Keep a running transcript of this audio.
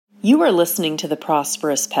You are listening to the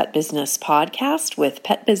Prosperous Pet Business Podcast with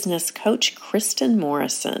pet business coach Kristen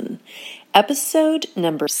Morrison, episode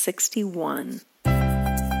number 61.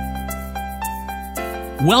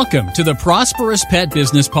 Welcome to the Prosperous Pet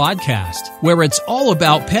Business Podcast, where it's all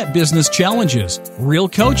about pet business challenges, real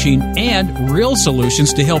coaching, and real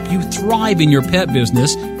solutions to help you thrive in your pet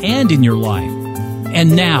business and in your life.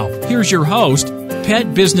 And now, here's your host,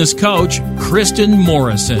 pet business coach Kristen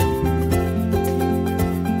Morrison.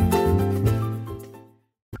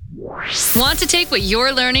 Want to take what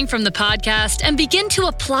you're learning from the podcast and begin to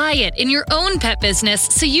apply it in your own pet business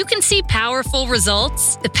so you can see powerful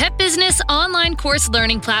results? The Pet Business online course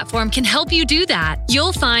learning platform can help you do that.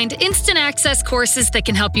 You'll find instant access courses that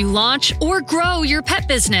can help you launch or grow your pet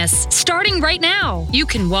business, starting right now. You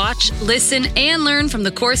can watch, listen, and learn from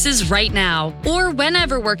the courses right now, or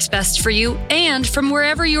whenever works best for you and from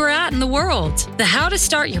wherever you're at in the world. The How to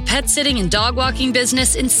Start Your Pet Sitting and Dog Walking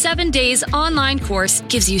Business in 7 Days online course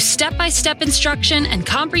gives you step-by-step instruction and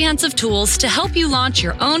comprehensive tools to help you launch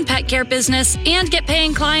your own pet care business and get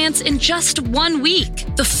paying clients in just 1 week.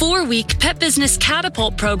 The 4-week Pet Business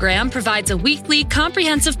Catapult program provides a weekly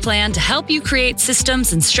comprehensive plan to help you create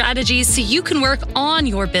systems and strategies so you can work on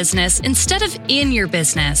your business instead of in your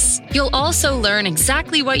business. You'll also learn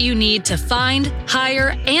exactly what you need to find,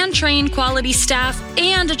 hire, and train quality staff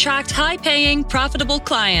and attract high-paying, profitable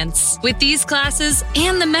clients. With these classes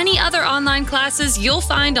and the many other online classes you'll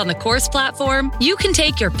find on the course platform, you can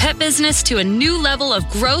take your pet business to a new level of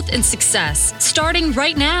growth and success, starting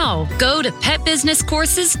right now. Go to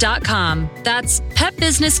petbusinesscourses.com. That's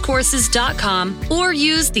petbusinesscourses.com, or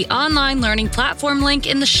use the online learning platform link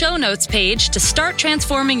in the show notes page to start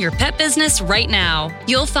transforming your pet business right now.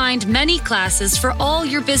 You'll find many classes for all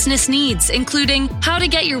your business needs, including how to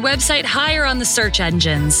get your website higher on the search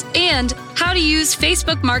engines and how to use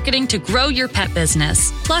Facebook marketing to grow your pet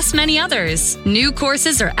business, plus many others. New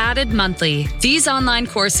courses are added monthly. These online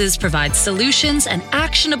courses provide solutions and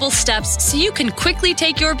actionable steps so you can quickly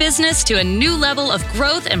take your business to a new level of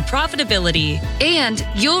growth and profitability. And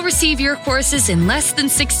you'll receive your courses in less than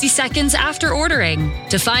 60 seconds after ordering.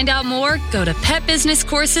 To find out more, go to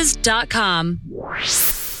petbusinesscourses.com.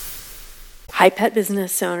 Hi, pet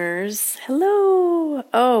business owners. Hello.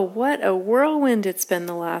 Oh, what a whirlwind it's been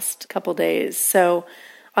the last couple days. So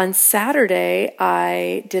on Saturday,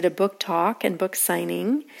 I did a book talk and book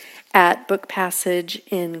signing at Book Passage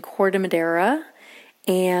in Corte Madera,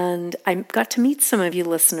 and I got to meet some of you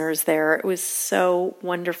listeners there. It was so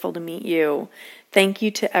wonderful to meet you. Thank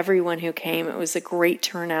you to everyone who came. It was a great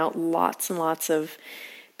turnout. Lots and lots of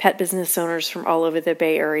pet business owners from all over the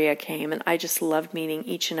Bay Area came, and I just loved meeting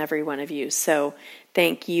each and every one of you. So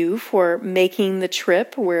thank you for making the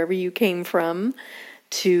trip wherever you came from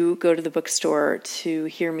to go to the bookstore to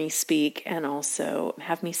hear me speak and also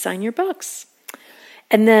have me sign your books.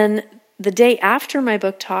 And then the day after my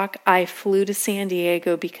book talk, I flew to San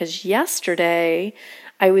Diego because yesterday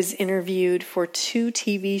I was interviewed for 2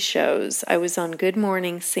 TV shows. I was on Good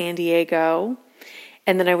Morning San Diego,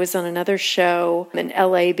 and then I was on another show, an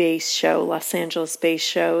LA-based show, Los Angeles-based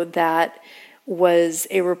show, that was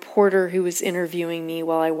a reporter who was interviewing me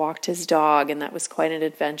while I walked his dog, and that was quite an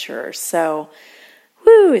adventure. So,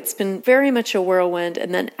 it's been very much a whirlwind.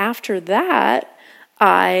 And then after that,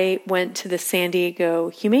 I went to the San Diego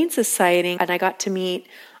Humane Society, and I got to meet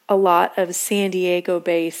a lot of San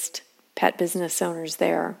Diego-based pet business owners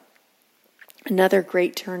there. Another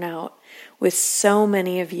great turnout with so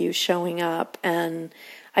many of you showing up, and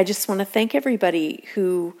I just want to thank everybody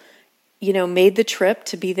who, made the trip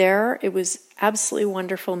to be there. It was absolutely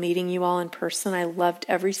wonderful meeting you all in person. I loved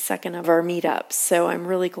every second of our meetups, so I'm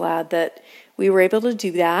really glad that we were able to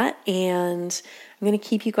do that, and I'm going to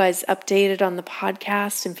keep you guys updated on the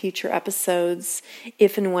podcast and future episodes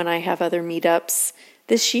if and when I have other meetups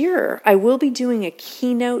this year. I will be doing a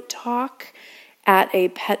keynote talk at a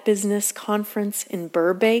pet business conference in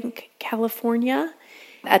Burbank, California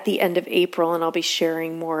at the end of April, and I'll be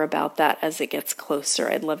sharing more about that as it gets closer.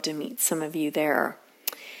 I'd love to meet some of you there.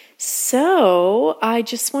 So I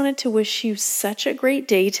just wanted to wish you such a great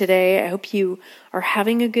day today. I hope you are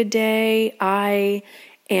having a good day. I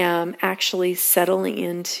am actually settling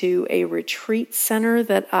into a retreat center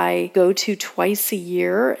that I go to twice a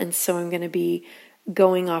year, and so I'm going to be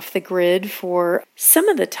going off the grid for some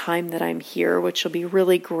of the time that I'm here, which will be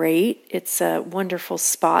really great. It's a wonderful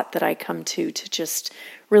spot that I come to just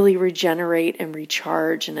really regenerate and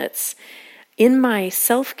recharge, and it's in my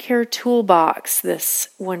self-care toolbox, this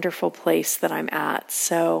wonderful place that I'm at.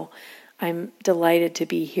 So I'm delighted to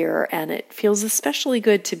be here, and it feels especially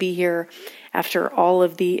good to be here after all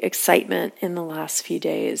of the excitement in the last few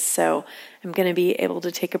days. So I'm going to be able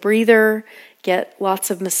to take a breather, get lots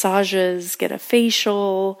of massages, get a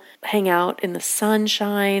facial, hang out in the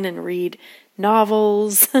sunshine and read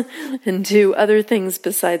novels and do other things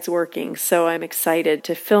besides working. So I'm excited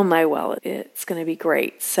to fill my well. It's going to be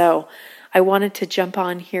great. So I wanted to jump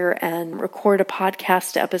on here and record a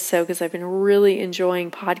podcast episode because I've been really enjoying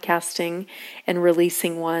podcasting and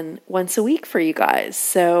releasing one once a week for you guys.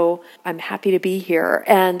 So I'm happy to be here.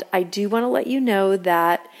 And I do want to let you know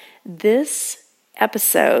that this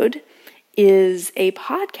episode is a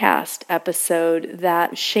podcast episode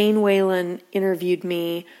that Shane Whalen interviewed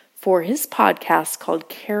me for his podcast called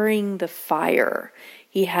Carrying the Fire.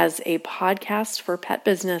 He has a podcast for pet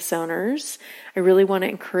business owners. I really want to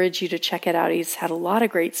encourage you to check it out. He's had a lot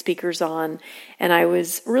of great speakers on, and I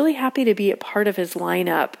was really happy to be a part of his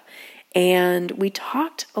lineup. And we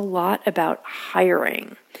talked a lot about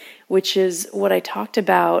hiring, which is what I talked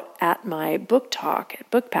about at my book talk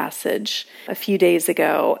at Book Passage a few days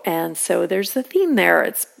ago. And so there's a theme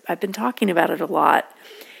there. I've been talking about it a lot,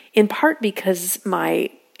 in part because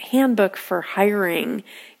my handbook for hiring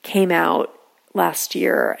came out last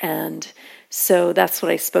year, and so that's what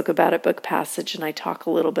I spoke about at Book Passage, and I talk a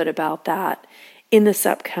little bit about that in this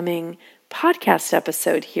upcoming podcast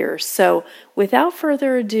episode here. So without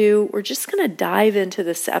further ado, we're just going to dive into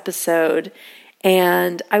this episode,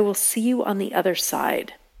 and I will see you on the other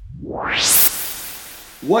side.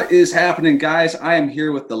 What is happening, guys? I am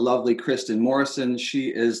here with the lovely Kristen Morrison. She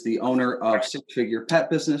is the owner of Six Figure Pet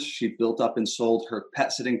Business. She built up and sold her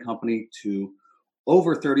pet sitting company to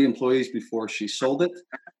over 30 employees before she sold it.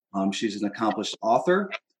 She's an accomplished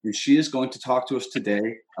author, and she is going to talk to us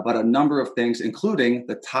today about a number of things, including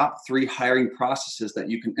the top 3 hiring processes that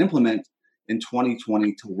you can implement in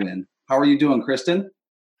 2020 to win. How are you doing, Kristen?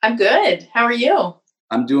 I'm good. How are you?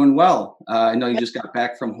 I'm doing well. I know you just got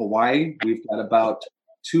back from Hawaii. We've got about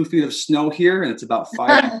 2 feet of snow here, and it's about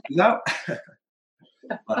 5 inches out.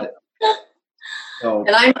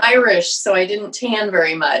 And I'm Irish, so I didn't tan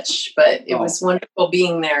very much, but it was wonderful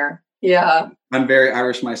being there. Yeah. I'm very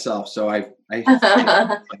Irish myself, so I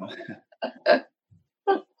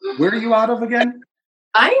Where are you out of again?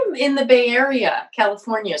 I'm in the Bay Area,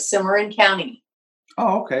 California, Cimarron County.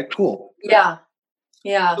 Oh, okay, cool. Yeah.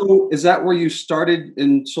 So is that where you started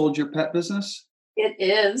and sold your pet business? It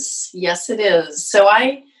is. Yes, it is. So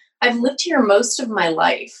I've lived here most of my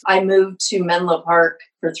life. I moved to Menlo Park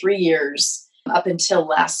for 3 years up until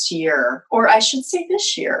last year, or I should say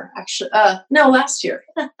this year, actually. No, last year.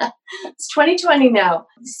 It's 2020 now.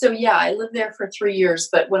 So yeah, I lived there for 3 years.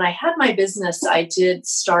 But when I had my business, I did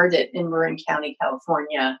start it in Marin County,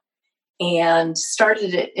 California, and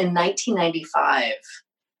started it in 1995.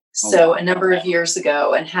 So a number of years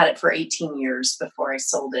ago, and had it for 18 years before I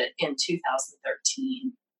sold it in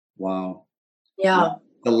 2013. Wow. Yeah.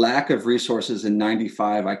 The lack of resources in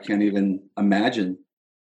 95, I can't even imagine.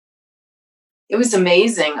 It was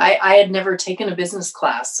amazing. I had never taken a business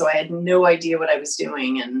class, so I had no idea what I was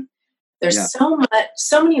doing. And there's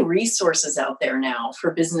so many resources out there now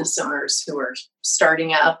for business owners who are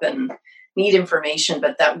starting up and need information,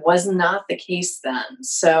 but that was not the case then.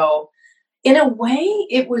 So in a way,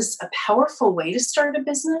 it was a powerful way to start a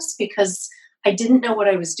business because I didn't know what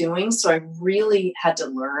I was doing. So I really had to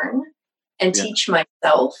learn and teach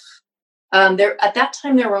myself. At that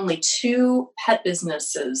time, there were only 2 pet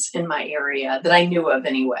businesses in my area that I knew of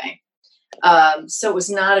anyway. So it was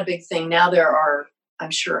not a big thing. Now there are, I'm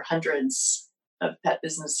sure, hundreds of pet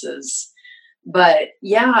businesses. But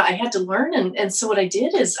yeah, I had to learn. And so what I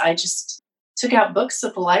did is I just took out books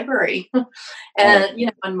at the library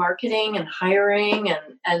and, on marketing and hiring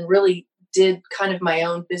and really did kind of my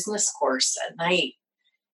own business course at night.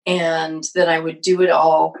 And then I would do it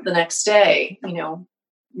all the next day,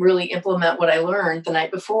 really implement what I learned the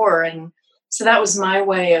night before. And so that was my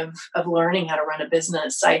way of learning how to run a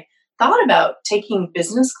business. I thought about taking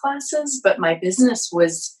business classes, but my business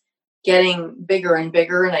was getting bigger and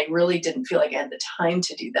bigger. And I really didn't feel like I had the time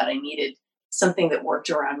to do that. I needed something that worked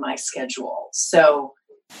around my schedule. So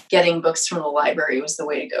getting books from the library was the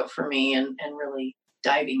way to go for me and really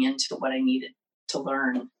diving into what I needed to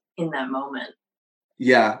learn in that moment.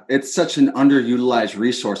 Yeah, it's such an underutilized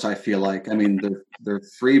resource, I feel like. I mean, there are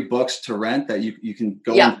free books to rent that you can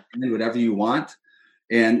go and do whatever you want.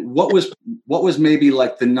 And what was maybe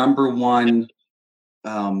like the number one,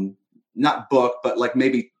 not book, but like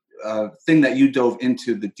maybe thing that you dove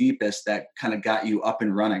into the deepest that kind of got you up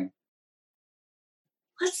and running?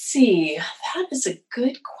 Let's see. That is a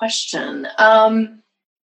good question.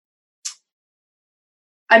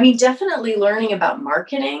 Definitely learning about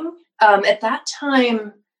marketing. At that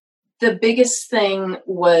time, the biggest thing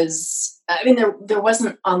was I mean, there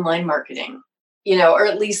wasn't online marketing, or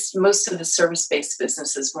at least most of the service-based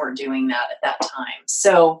businesses weren't doing that at that time.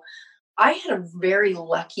 So I had a very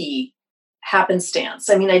lucky happenstance.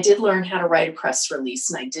 I mean, I did learn how to write a press release,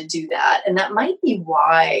 and I did do that. And that might be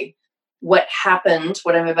why what happened,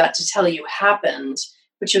 what I'm about to tell you happened,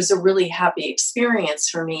 which was a really happy experience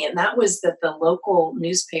for me. And that was that the local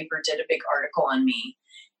newspaper did a big article on me.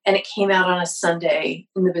 And it came out on a Sunday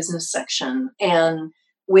in the business section. And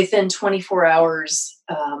within 24 hours,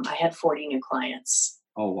 I had 40 new clients.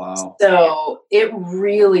 Oh, wow. So it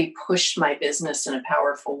really pushed my business in a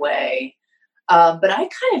powerful way. But I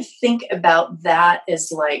kind of think about that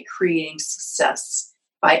as like creating success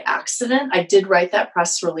by accident. I did write that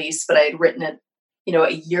press release, but I had written it,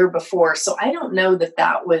 a year before. So I don't know that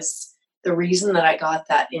that was the reason that I got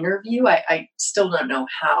that interview. I still don't know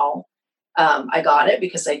how I got it,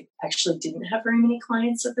 because I actually didn't have very many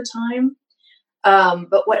clients at the time.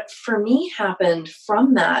 But what for me happened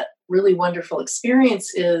from that really wonderful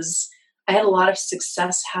experience is I had a lot of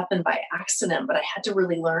success happen by accident, but I had to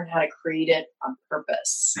really learn how to create it on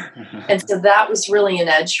purpose. And so that was really an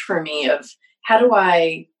edge for me of how do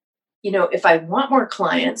I, if I want more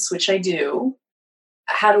clients, which I do,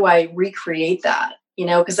 how do I recreate that?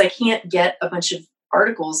 Because I can't get a bunch of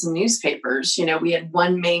articles in newspapers. We had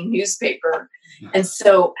one main newspaper. And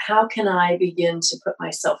so how can I begin to put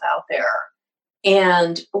myself out there?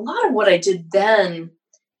 And a lot of what I did then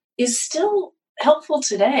is still helpful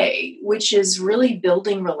today, which is really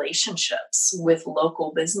building relationships with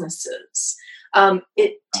local businesses.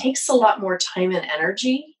 It takes a lot more time and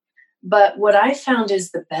energy, but what I found is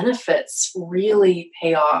the benefits really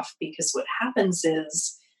pay off, because what happens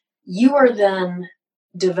is you are then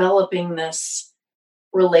developing this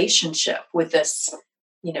relationship with this,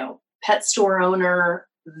 pet store owner,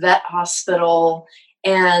 vet hospital,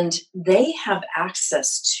 and they have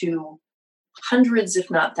access to hundreds, if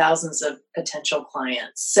not thousands, of potential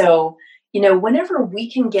clients. So, whenever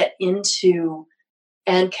we can get into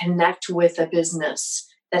and connect with a business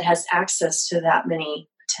that has access to that many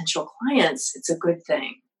potential clients, it's a good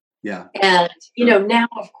thing. Yeah. And, now,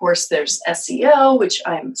 of course, there's SEO, which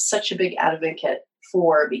I'm such a big advocate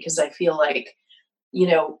for, because I feel like,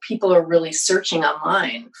 people are really searching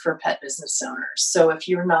online for pet business owners. So if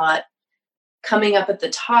you're not coming up at the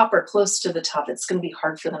top or close to the top, it's going to be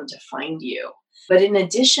hard for them to find you. But in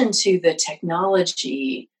addition to the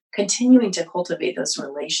technology, continuing to cultivate those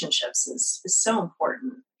relationships is so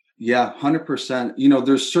important. Yeah, 100%.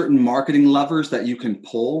 There's certain marketing levers that you can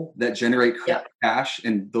pull that generate cash.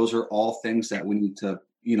 And those are all things that we need to,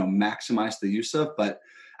 maximize the use of. But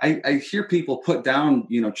I hear people put down,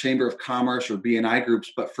 Chamber of Commerce or BNI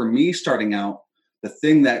groups. But for me, starting out, the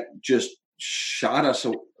thing that just shot us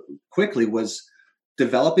so quickly was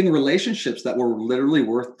developing relationships that were literally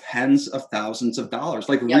worth tens of thousands of dollars,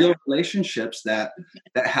 like real relationships that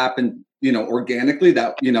happened, organically,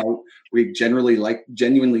 that, we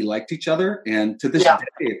genuinely liked each other. And to this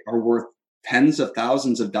day are worth tens of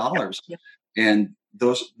thousands of dollars. Yeah. And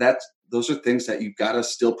those are things that you've got to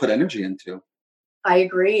still put energy into. I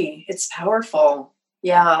agree. It's powerful.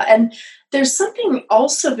 Yeah. And there's something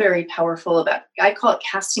also very powerful about, I call it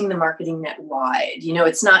casting the marketing net wide.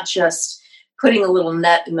 It's not just putting a little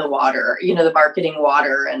net in the water, the marketing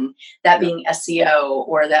water, and that being SEO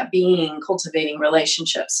or that being cultivating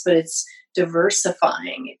relationships, but it's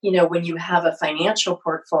diversifying. When you have a financial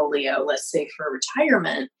portfolio, let's say for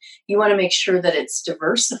retirement, you want to make sure that it's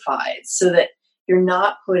diversified so that you're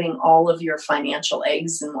not putting all of your financial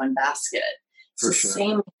eggs in one basket. It's the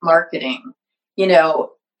same with marketing.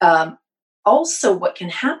 Also what can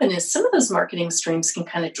happen is some of those marketing streams can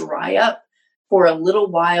kind of dry up for a little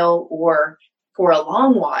while or for a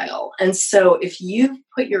long while. And so if you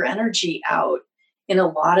put your energy out in a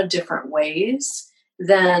lot of different ways,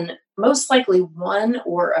 then most likely one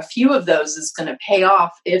or a few of those is going to pay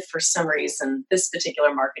off if for some reason this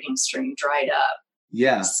particular marketing stream dried up.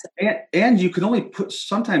 Yeah. And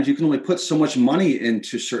sometimes you can only put so much money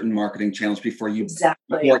into certain marketing channels before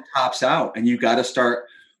it tops out. And you got to start,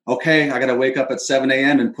 okay, I got to wake up at 7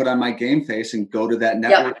 a.m. and put on my game face and go to that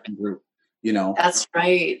networking group, That's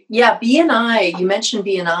right. Yeah. BNI, you mentioned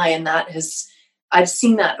BNI, and I've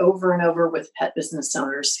seen that over and over with pet business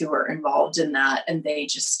owners who are involved in that, and they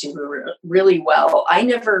just do really well. I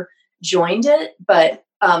never joined it, but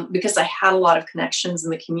because I had a lot of connections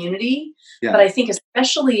in the community. Yeah. But I think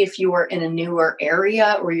especially if you are in a newer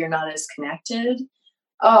area or you're not as connected,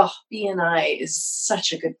 BNI is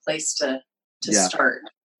such a good place to start.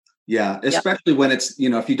 Yeah, especially when it's,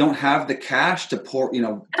 if you don't have the cash to pour,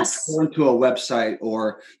 to pour into a website,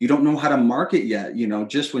 or you don't know how to market yet,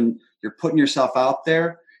 just when you're putting yourself out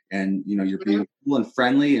there, and you're being cool and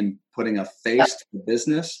friendly and putting a face to the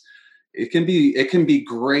business, it can be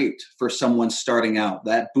great for someone starting out.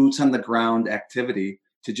 That boots on the ground activity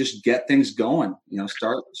to just get things going,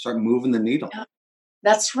 start moving the needle. Yeah,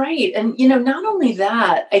 that's right. And not only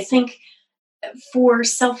that, I think for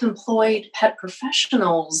self-employed pet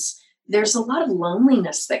professionals, there's a lot of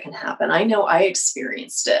loneliness that can happen. I know I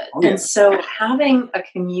experienced it. Oh, yeah. And so having a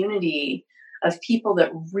community of people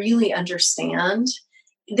that really understand,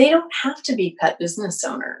 they don't have to be pet business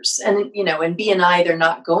owners. And, in B&I, they're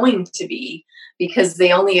not going to be, because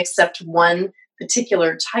they only accept one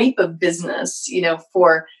particular type of business,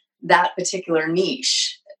 for that particular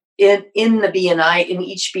niche in the B&I, in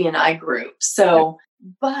each B&I group. So,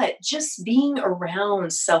 but just being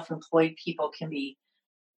around self-employed people can be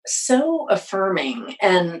so affirming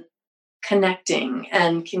and connecting,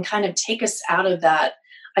 and can kind of take us out of that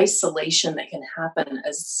isolation that can happen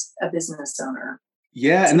as a business owner.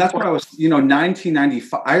 Yeah. And that's what I was,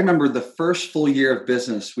 1995, I remember the first full year of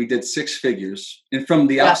business, we did 6 figures. And from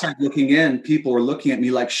the outside looking in, people were looking at me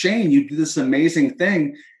like, Shane, you do this amazing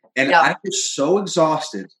thing. And I was so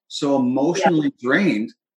exhausted, so emotionally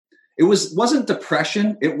drained. It wasn't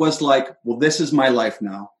depression. It was like, well, this is my life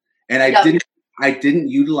now. And I didn't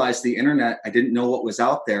utilize the internet. I didn't know what was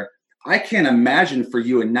out there. I can't imagine for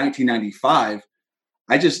you in 1995.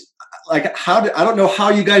 I just I don't know how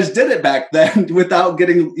you guys did it back then without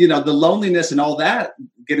getting, the loneliness and all that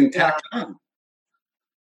getting tacked on.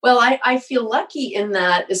 Well, I feel lucky in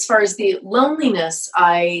that, as far as the loneliness,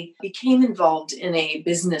 I became involved in a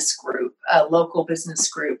business group, a local business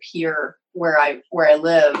group here where I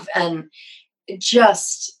live, and it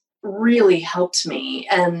just really helped me.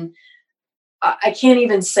 And I can't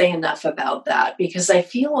even say enough about that, because I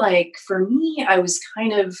feel like for me, I was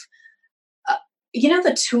kind of,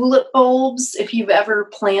 the tulip bulbs, if you've ever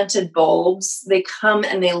planted bulbs, they come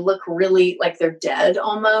and they look really like they're dead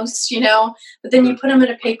almost, but then you put them in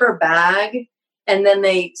a paper bag and then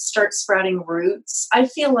they start sprouting roots. I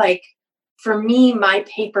feel like for me, my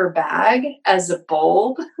paper bag as a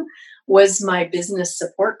bulb was my business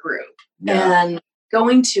support group. Yeah. And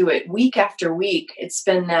going to it week after week, it's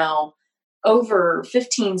been now over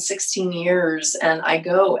 15, 16 years. And I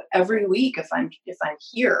go every week if I'm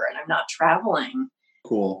here and I'm not traveling.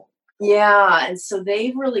 Cool. Yeah. And so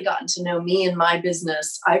they've really gotten to know me and my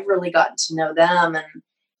business. I've really gotten to know them. And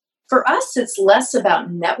for us, it's less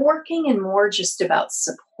about networking and more just about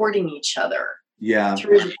supporting each other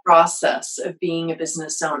through the process of being a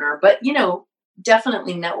business owner. But,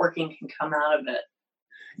 definitely networking can come out of it.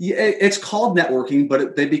 Yeah, it's called networking,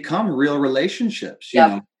 but they become real relationships, you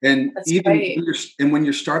know. And that's even great. when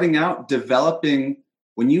you're starting out, developing,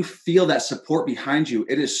 when you feel that support behind you,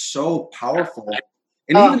 it is so powerful.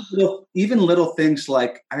 And even little things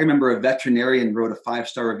like, I remember a veterinarian wrote a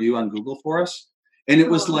 5-star review on Google for us, and it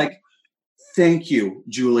was like, "Thank you,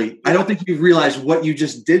 Julie. I don't think you realize what you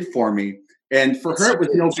just did for me." And for her, it was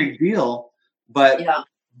no big deal, but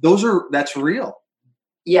that's real.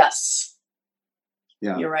 Yes.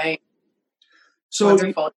 Yeah. You're right. So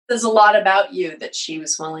wonderful. It says a lot about you that she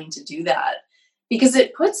was willing to do that, because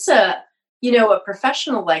it puts a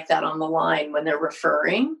professional like that on the line when they're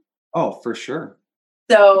referring. Oh, for sure.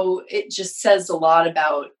 So it just says a lot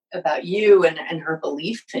about you and her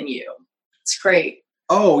belief in you. It's great.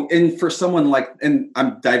 Oh, and for someone and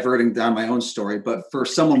I'm diverting down my own story, but for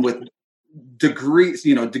someone with degrees,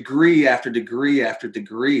 degree after degree after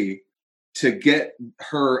degree, to get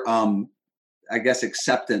her, I guess,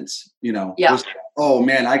 acceptance, was, oh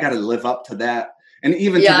man, I got to live up to that. And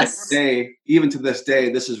even to this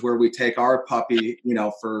day, this is where we take our puppy,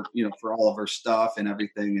 for all of her stuff and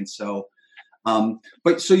everything. And so,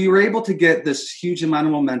 so you were able to get this huge amount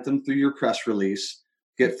of momentum through your press release,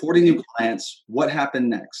 get 40 new clients. What happened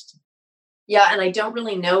next? Yeah. And I don't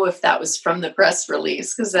really know if that was from the press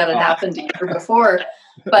release, because that had happened a year before.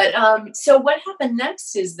 But so what happened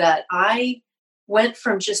next is that I went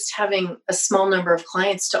from just having a small number of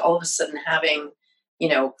clients to all of a sudden having,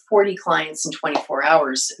 40 clients in 24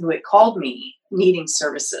 hours who had called me needing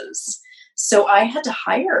services. So I had to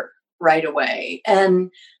hire right away. And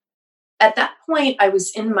at that point, I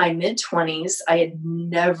was in my mid-20s. I had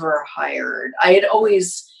never hired. I had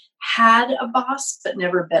always had a boss, but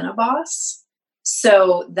never been a boss.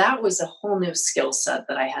 So that was a whole new skill set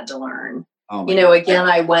that I had to learn. Again,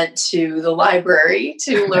 I went to the library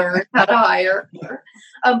to learn how to hire.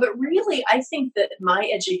 But really, I think that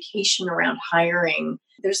my education around hiring,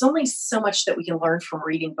 there's only so much that we can learn from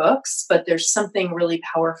reading books, but there's something really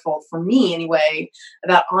powerful for me anyway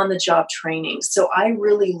about on-the-job training. So I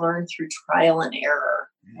really learned through trial and error.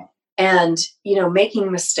 Yeah. and,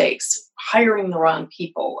 making mistakes, hiring the wrong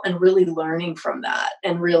people, and really learning from that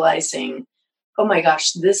and realizing, oh my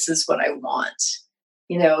gosh, this is what I want,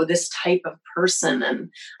 this type of person. And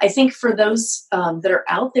I think for those that are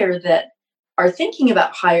out there that are thinking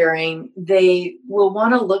about hiring, they will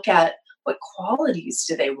want to look at what qualities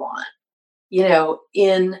do they want,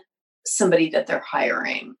 in somebody that they're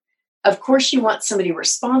hiring. Of course, you want somebody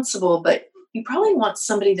responsible, but you probably want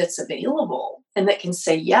somebody that's available and that can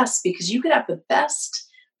say yes, because you could have the best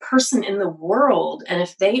person in the world. And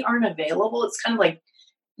if they aren't available, it's kind of like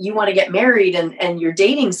you want to get married and you're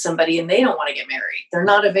dating somebody and they don't want to get married. They're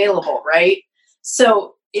not available, right?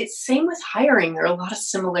 So it's same with hiring. There are a lot of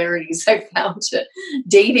similarities I found to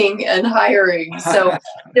dating and hiring. So,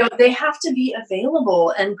 they have to be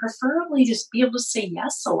available and preferably just be able to say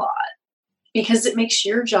yes a lot, because it makes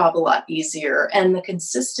your job a lot easier. And the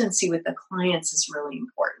consistency with the clients is really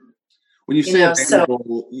important. When you say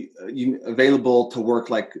available, you available to work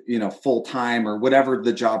like, full time or whatever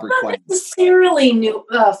the job requires. Not necessarily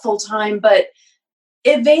full time, but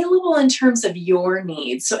available in terms of your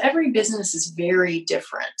needs. So every business is very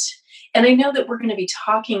different. And I know that we're going to be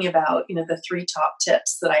talking about, the 3 top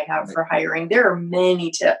tips that I have for hiring. There are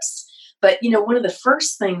many tips, but, one of the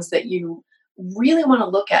first things that you really want to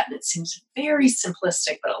look at, and it seems very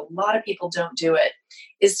simplistic, but a lot of people don't do it,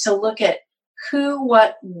 is to look at who,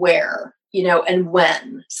 what, where, and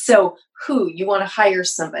when. So who, you want to hire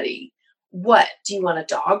somebody. What, do you want a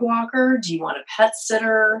dog walker? Do you want a pet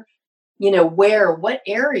sitter? Where, what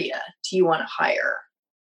area do you want to hire?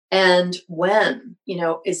 And when,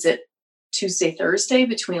 is it Tuesday, Thursday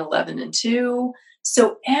between 11 and 2?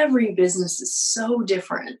 So every business is so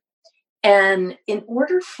different. And in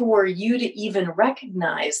order for you to even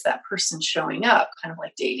recognize that person showing up, kind of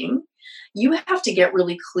like dating, you have to get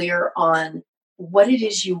really clear on what it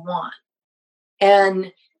is you want.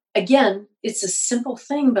 And again, it's a simple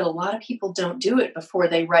thing, but a lot of people don't do it before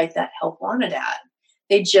they write that help wanted ad.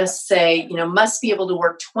 They just say, must be able to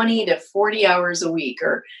work 20 to 40 hours a week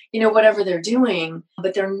or, whatever they're doing,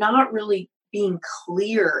 but they're not really being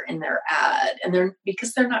clear in their ad, and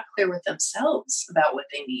because they're not clear with themselves about what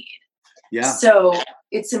they need. Yeah. So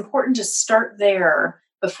it's important to start there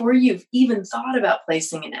before you've even thought about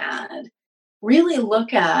placing an ad. Really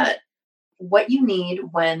look at what you need,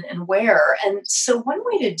 when, and where. And so one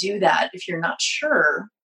way to do that, if you're not sure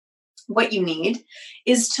what you need,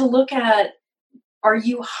 is to look at, are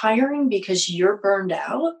you hiring because you're burned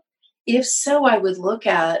out? If so, I would look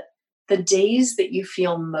at the days that you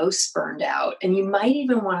feel most burned out. And you might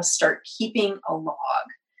even want to start keeping a log,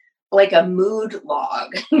 like a mood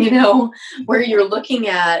log, where you're looking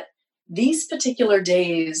at these particular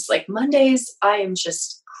days, like Mondays, I am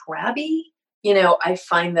just crabby. I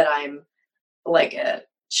find that I'm like a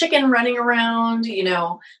chicken running around,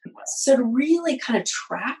 so to really kind of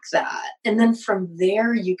track that. And then from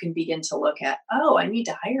there, you can begin to look at, oh, I need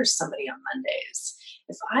to hire somebody on Mondays.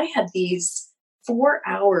 If I had these 4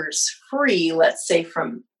 hours free, let's say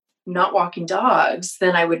from not walking dogs,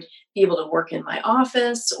 then I would be able to work in my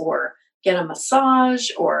office or get a massage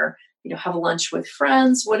or, have a lunch with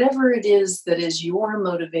friends, whatever it is that is your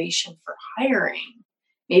motivation for hiring.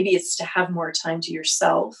 Maybe it's to have more time to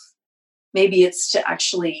yourself. Maybe it's to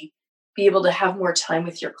actually be able to have more time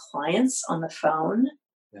with your clients on the phone.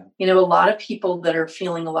 Yeah. A lot of people that are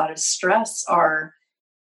feeling a lot of stress are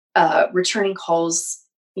returning calls,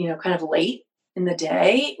 kind of late in the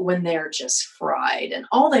day when they're just fried and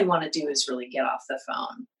all they want to do is really get off the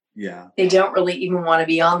phone. Yeah. They don't really even want to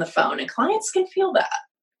be on the phone, and clients can feel that.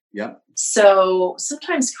 Yep. So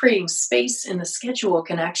sometimes creating space in the schedule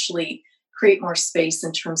can actually create more space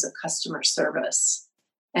in terms of customer service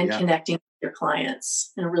and connecting with your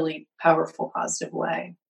clients in a really powerful, positive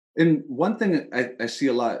way. And one thing I see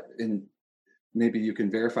a lot, and maybe you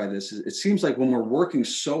can verify this, is it seems like when we're working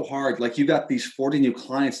so hard, like you got these 40 new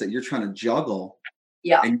clients that you're trying to juggle,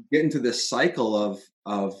 and you get into this cycle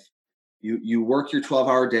of you work your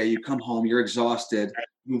 12-hour day, you come home, you're exhausted,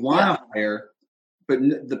 you want to hire, but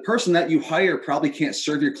the person that you hire probably can't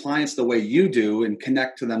serve your clients the way you do and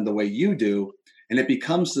connect to them the way you do. And it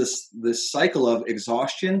becomes this cycle of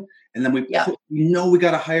exhaustion. And then we know we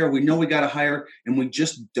got to hire, and we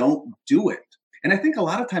just don't do it. And I think a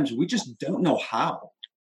lot of times we just don't know how.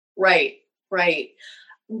 Right.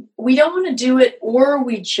 We don't want to do it, or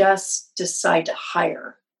we just decide to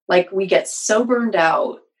hire. Like we get so burned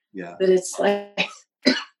out that it's like,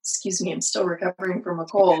 excuse me, I'm still recovering from a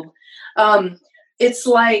cold. It's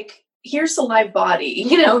like, here's a live body,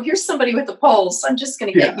 here's somebody with a pulse. I'm just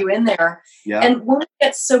going to get you in there. Yeah. And when we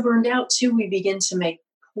get so burned out too, we begin to make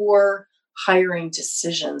poor hiring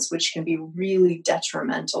decisions, which can be really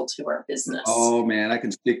detrimental to our business. Oh man, I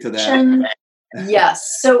can speak to that.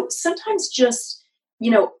 Yes. So sometimes just,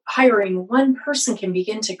 hiring one person can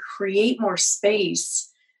begin to create more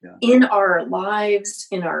space in our lives,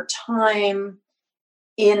 in our time,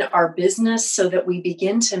 in our business, so that we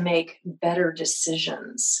begin to make better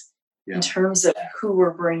decisions in terms of who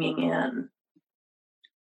we're bringing in.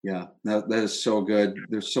 Yeah, that is so good.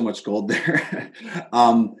 There's so much gold there.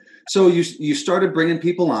 So you started bringing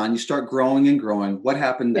people on, you start growing and growing. What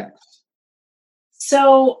happened next?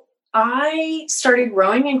 So I started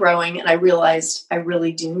growing and growing, and I realized I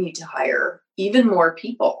really do need to hire even more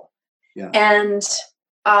people. Yeah. And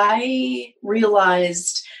I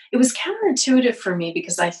realized it was counterintuitive for me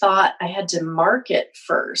because I thought I had to market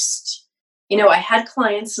first. I had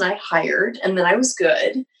clients and I hired, and then I was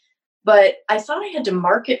good. But I thought I had to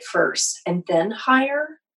market first and then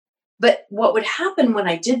hire. But what would happen when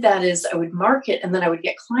I did that is I would market and then I would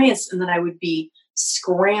get clients and then I would be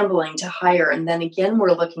scrambling to hire. And then again,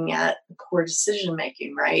 we're looking at poor decision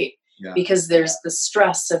making, right? Yeah. Because there's the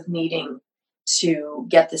stress of needing to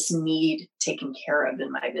get this need taken care of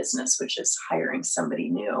in my business, which is hiring somebody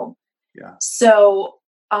new. Yeah. So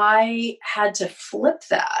I had to flip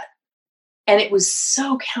that. And it was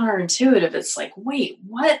so counterintuitive. It's like, wait,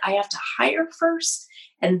 what? I have to hire first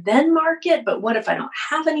and then market? But what if I don't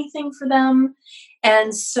have anything for them?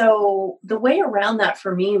 And so the way around that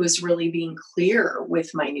for me was really being clear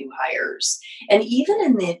with my new hires. And even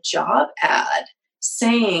in the job ad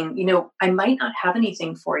saying, I might not have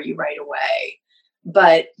anything for you right away,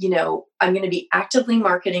 but, I'm going to be actively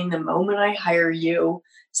marketing the moment I hire you.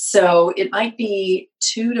 So it might be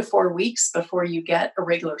 2 to 4 weeks before you get a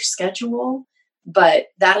regular schedule, but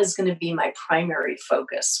that is going to be my primary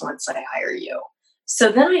focus once I hire you. So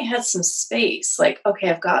then I had some space, like, okay,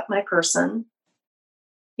 I've got my person,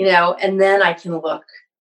 and then I can look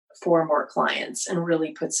for more clients and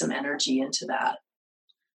really put some energy into that.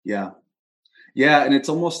 Yeah. Yeah. And it's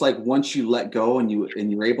almost like once you let go and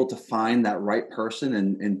you're able to find that right person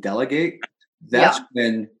and delegate, that's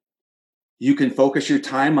when you can focus your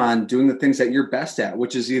time on doing the things that you're best at,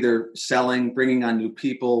 which is either selling, bringing on new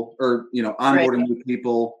people, or, onboarding new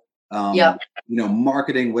people,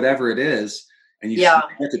 marketing, whatever it is. And you have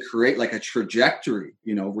to create like a trajectory,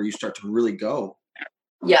 where you start to really go.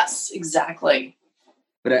 Yes, exactly.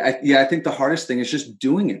 But I think the hardest thing is just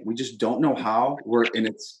doing it. We just don't know how.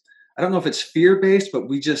 I don't know if it's fear-based, but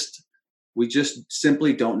we just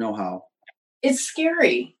simply don't know how. It's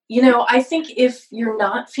scary. I think if you're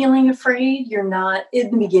not feeling afraid, you're not,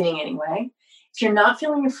 in the beginning anyway, if you're not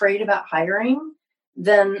feeling afraid about hiring,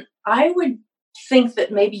 then I would think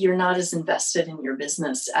that maybe you're not as invested in your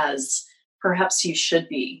business as perhaps you should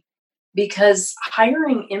be, because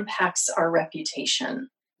hiring impacts our reputation,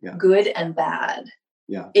 good and bad.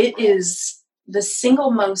 Yeah. It is the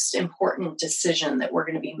single most important decision that we're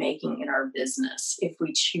going to be making in our business if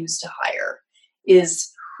we choose to hire,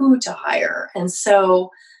 is who to hire. And so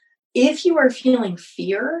if you are feeling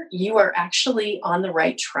fear, you are actually on the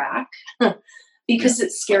right track because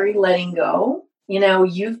it's scary letting go.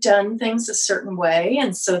 You've done things a certain way.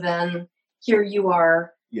 And so then here you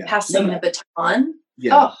are passing the baton.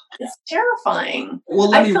 Yeah. Oh, it's terrifying. Well,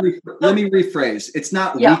 let me rephrase. It's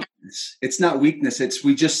not weakness. It's not weakness.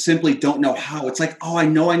 We just simply don't know how. It's like, I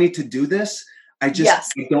know I need to do this. I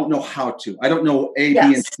don't know how to. I don't know A, B,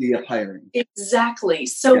 and C of hiring. Exactly.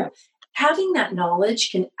 So having that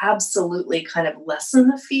knowledge can absolutely kind of lessen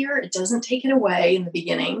the fear. It doesn't take it away in the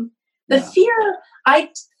beginning. Fear, I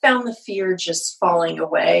found the fear just falling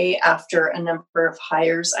away after a number of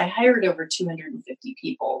hires. I hired over 250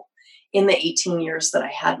 people in the 18 years that I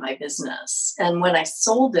had my business. And when I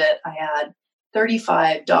sold it, I had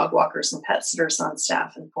 35 dog walkers and pet sitters on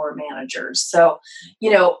staff and 4 managers. So,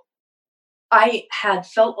 I had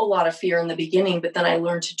felt a lot of fear in the beginning, but then I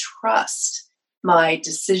learned to trust my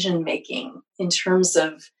decision making in terms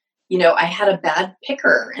of, I had a bad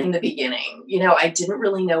picker in the beginning. I didn't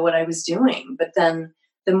really know what I was doing. But then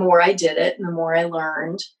the more I did it and the more I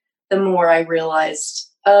learned, the more I realized,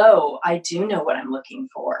 I do know what I'm looking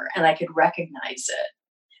for and I could recognize it.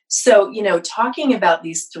 So, talking about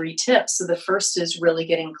these 3 tips. So the first is really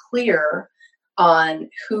getting clear on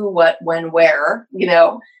who, what, when, where,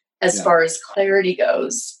 as far as clarity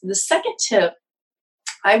goes. The second tip,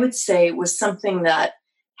 I would say, was something that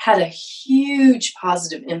had a huge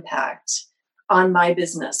positive impact on my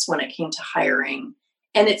business when it came to hiring.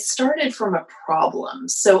 And it started from a problem.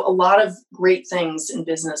 So a lot of great things in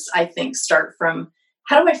business, I think, start from,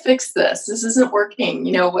 how do I fix this? This isn't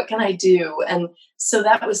working. What can I do? And so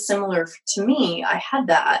that was similar to me. I had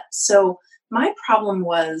that. So my problem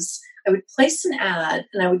was I would place an ad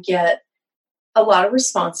and I would get a lot of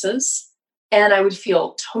responses and I would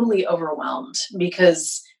feel totally overwhelmed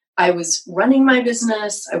because I was running my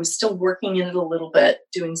business. I was still working in it a little bit,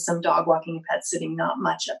 doing some dog walking and pet sitting, not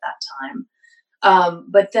much at that time.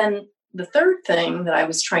 But then the third thing that I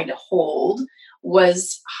was trying to hold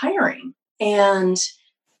was hiring. And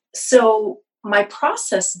so my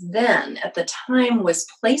process then at the time was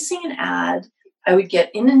placing an ad. I would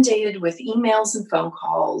get inundated with emails and phone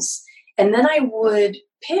calls. And then I would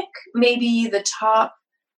pick maybe the top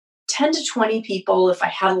 10 to 20 people, if I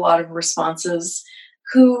had a lot of responses,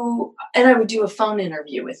 and I would do a phone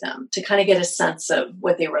interview with them to kind of get a sense of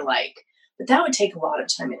what they were like. But that would take a lot of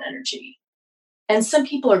time and energy. And some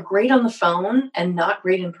people are great on the phone and not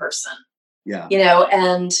great in person. Yeah.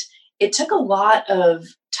 And it took a lot of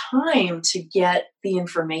time to get the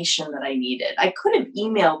information that I needed. I could have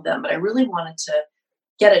emailed them, but I really wanted to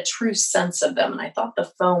get a true sense of them. And I thought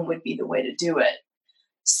the phone would be the way to do it.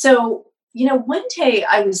 So, one day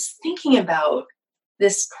I was thinking about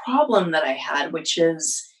this problem that I had, which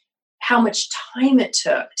is how much time it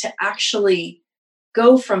took to actually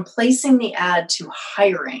go from placing the ad to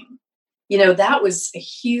hiring. That was a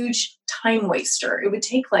huge time waster. It would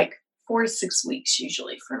take like 4 to 6 weeks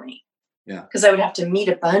usually for me. Yeah. Because I would have to meet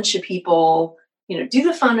a bunch of people, do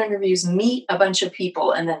the phone interviews, meet a bunch of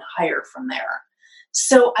people, and then hire from there.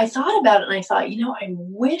 So I thought about it and I thought, I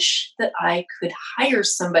wish that I could hire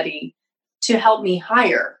somebody to help me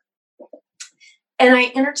hire. And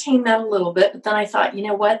I entertained that a little bit, but then I thought,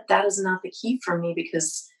 what? That is not the key for me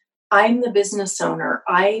because I'm the business owner.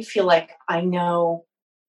 I feel like I know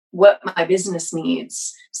what my business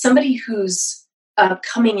needs. Somebody who's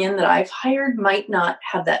coming in that I've hired might not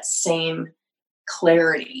have that same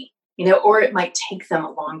clarity, or it might take them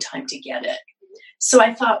a long time to get it. So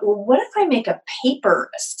I thought, well, what if I make a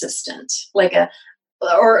paper assistant,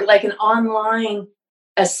 or an online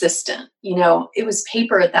assistant? It was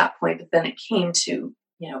paper at that point, but then it came to,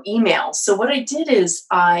 email. So what I did is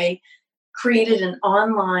I created an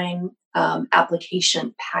online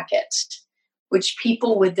application packet, which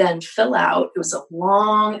people would then fill out. It was a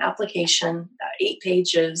long application, 8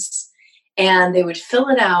 pages, and they would fill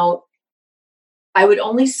it out. I would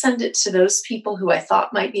only send it to those people who I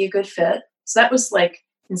thought might be a good fit. So that was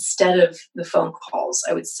instead of the phone calls,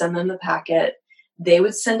 I would send them the packet. They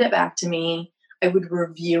would send it back to me. I would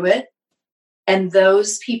review it. And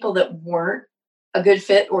those people that weren't a good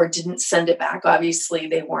fit or didn't send it back, obviously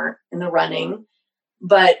they weren't in the running.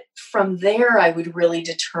 But from there, I would really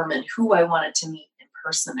determine who I wanted to meet in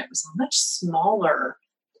person. It was a much smaller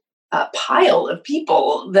pile of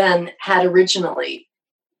people than had originally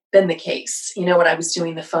been the case, when I was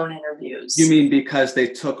doing the phone interviews. You mean because they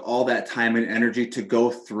took all that time and energy to go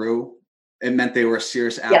through, it meant they were a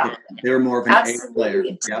serious applicant? Yeah. They were more of an A player.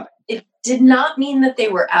 Yeah. It did not mean that they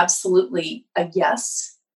were absolutely a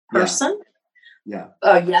yes person. Yeah.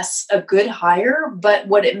 Yes, a good hire. But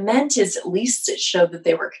what it meant is at least it showed that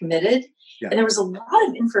they were committed. Yeah. And there was a lot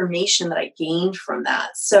of information that I gained from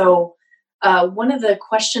that. So one of the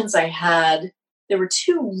questions I had, there were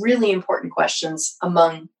 2 really important questions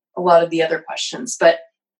among a lot of the other questions. But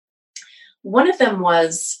one of them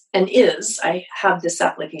was, and is, I have this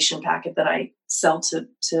application packet that I sell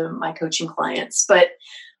to my coaching clients, but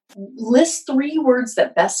list 3 words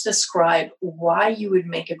that best describe why you would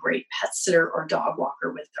make a great pet sitter or dog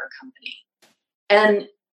walker with their company. And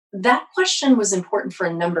that question was important for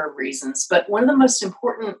a number of reasons, but one of the most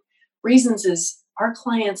important reasons is our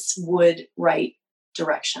clients would write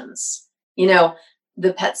directions.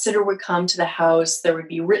 The pet sitter would come to the house, there would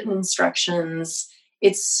be written instructions.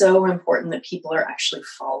 It's so important that people are actually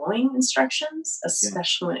following instructions,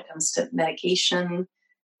 especially when it comes to medication,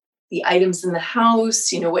 the items in the house,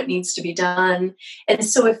 what needs to be done. And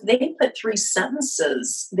so if they put 3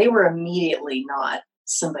 sentences, they were immediately not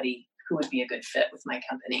somebody who would be a good fit with my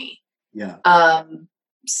company. Yeah.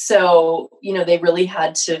 So, they really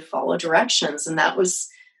had to follow directions. And that was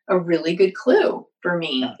a really good clue for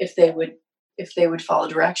me if they would follow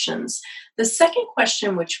directions. The second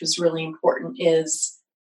question, which was really important, is,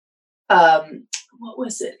 what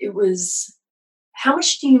was it? It was, how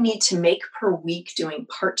much do you need to make per week doing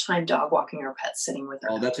part-time dog walking or pet sitting with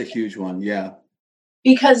them? Oh, that's a huge one. Yeah.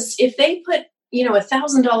 Because if they put,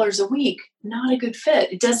 $1,000 a week, not a good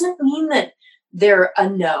fit. It doesn't mean that they're a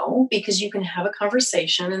no, because you can have a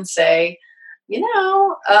conversation and say,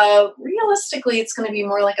 realistically, it's going to be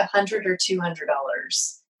more like $100 or $200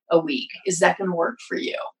 a week. Is that going to work for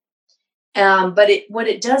you? But what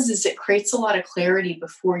it does is it creates a lot of clarity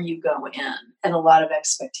before you go in and a lot of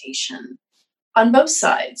expectation on both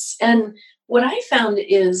sides. And what I found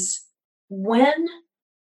is when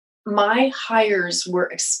my hires were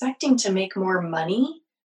expecting to make more money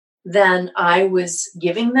than I was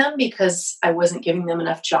giving them because I wasn't giving them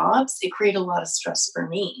enough jobs, it created a lot of stress for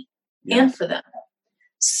me and for them.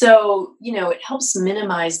 So, it helps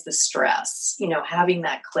minimize the stress, having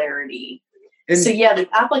that clarity. So the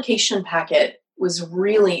application packet was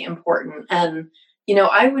really important. And,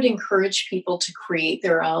 I would encourage people to create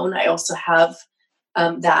their own. I also have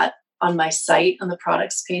that on my site on the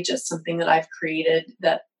products page. It's something that I've created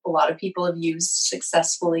that a lot of people have used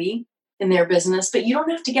successfully in their business, but you don't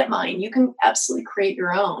have to get mine. You can absolutely create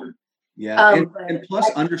your own. Yeah. And plus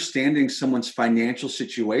understanding someone's financial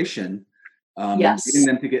situation, getting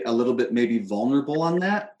them to get a little bit maybe vulnerable on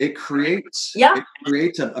that, it creates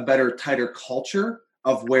a better, tighter culture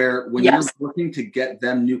of where when you're working to get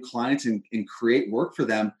them new clients and create work for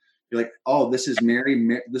them, you're like, oh, this is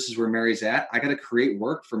Mary. This is where Mary's at. I got to create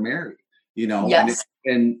work for Mary,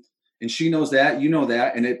 and she knows that,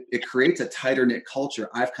 that, and it creates a tighter knit culture.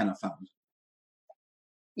 I've kind of found.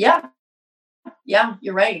 Yeah,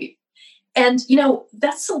 you're right. And,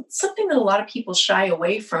 that's something that a lot of people shy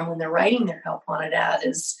away from when they're writing their Help Wanted ad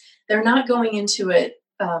is they're not going into it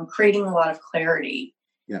creating a lot of clarity.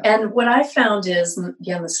 Yeah. And what I found is, and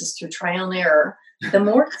again, this is through trial and error, the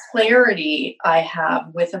more clarity I have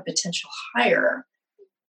with a potential hire,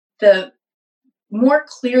 the more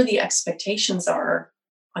clear the expectations are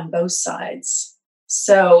on both sides.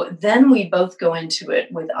 So then we both go into it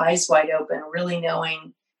with eyes wide open, really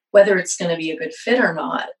knowing whether it's going to be a good fit or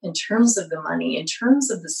not in terms of the money, in terms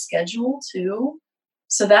of the schedule too.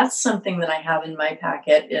 So that's something that I have in my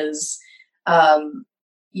packet is,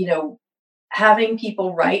 having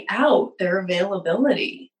people write out their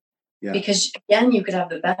availability. Yeah. Because again, you could have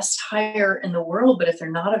the best hire in the world, but if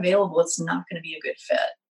they're not available, it's not going to be a good fit.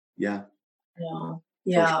 Yeah.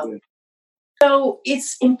 Yeah. Sure. So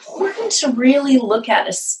it's important to really look at,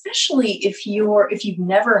 especially if you've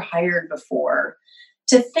never hired before,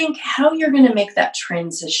 to think how you're going to make that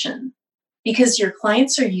transition, because your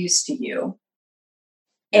clients are used to you.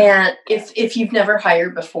 And if you've never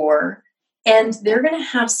hired before, and they're going to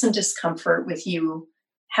have some discomfort with you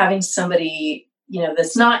having somebody,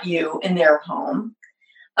 that's not you in their home.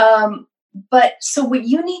 But so what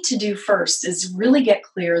you need to do first is really get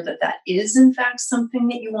clear that is in fact something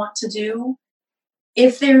that you want to do.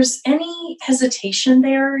 If there's any hesitation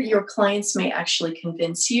there, your clients may actually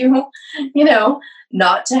convince you,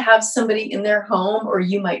 not to have somebody in their home, or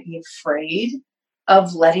you might be afraid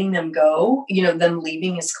of letting them go, them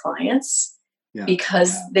leaving as clients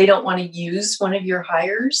because they don't want to use one of your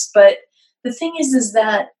hires. But the thing is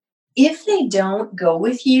that if they don't go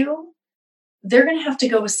with you, they're going to have to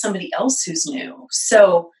go with somebody else who's new.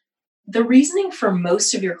 So the reasoning for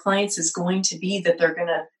most of your clients is going to be that they're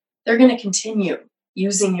going to continue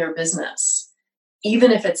using your business,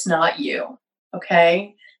 even if it's not you.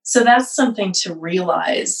 Okay. So that's something to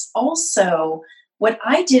realize. Also, what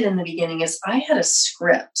I did in the beginning is I had a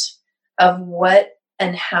script of what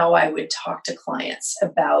and how I would talk to clients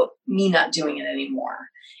about me not doing it anymore.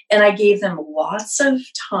 And I gave them lots of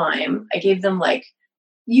time. I gave them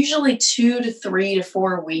usually 2 to 3 to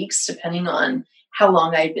 4 weeks, depending on how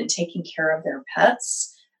long I had been taking care of their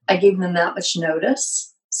pets. I gave them that much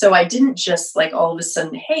notice. So I didn't just all of a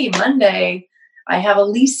sudden, hey, Monday, I have a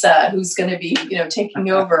Lisa who's going to be, taking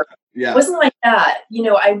over. It wasn't like that.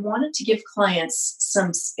 I wanted to give clients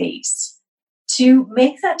some space to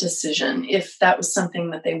make that decision if that was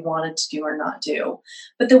something that they wanted to do or not do.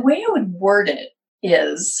 But the way I would word it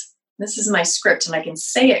is, this is my script, and I can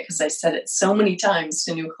say it because I said it so many times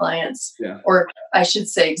to new clients, or I should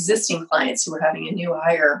say existing clients who are having a new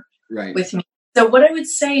hire with me. So what I would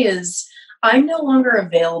say is, I'm no longer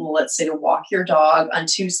available, let's say, to walk your dog on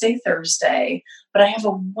Tuesday, Thursday, but I have a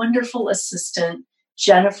wonderful assistant,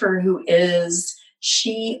 Jennifer,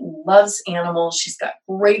 she loves animals. She's got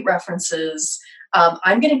great references.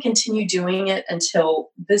 I'm going to continue doing it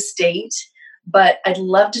until this date, but I'd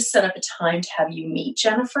love to set up a time to have you meet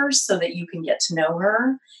Jennifer so that you can get to know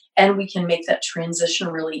her and we can make that transition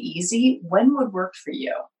really easy. When would work for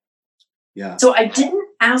you? Yeah. So I didn't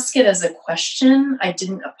ask it as a question. I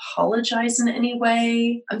didn't apologize in any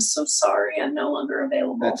way. I'm so sorry. I'm no longer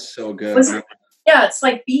available. That's so good. It's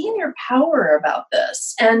like, be in your power about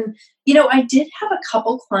this. And, I did have a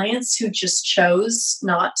couple clients who just chose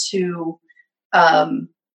not to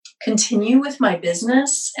continue with my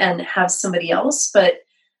business and have somebody else. But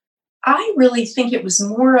I really think it was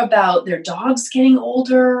more about their dogs getting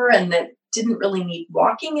older and that didn't really need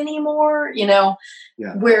walking anymore,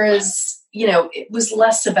 whereas, it was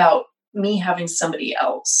less about me having somebody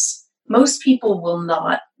else. Most people will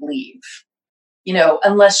not leave.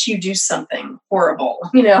 unless you do something horrible,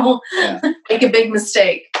 Yeah. make a big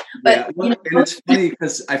mistake. But Yeah. Well, and it's funny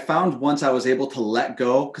because I found once I was able to let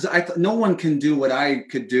go, because no one can do what I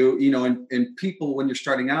could do, and people, when you're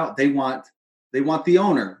starting out, they want the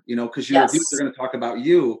owner, because your reviews are going to talk about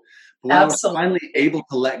you. But when Absolutely. I was finally able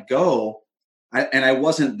to let go, and I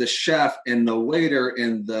wasn't the chef and the waiter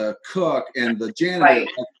and the cook and the janitor, Right.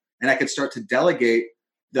 and I could start to delegate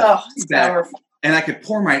the feedback, and I could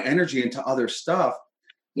pour my energy into other stuff.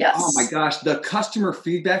 Yes. Oh my gosh, the customer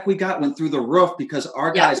feedback we got went through the roof because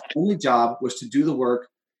our guy's only job was to do the work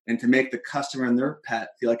and to make the customer and their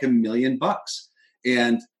pet feel like $1 million.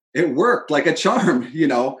 And it worked like a charm,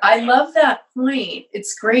 I love that point.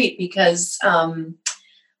 It's great because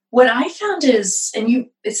what I found is, and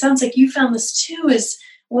it sounds like you found this too, is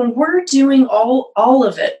when we're doing all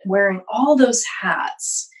of it, wearing all those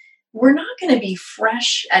hats, we're not going to be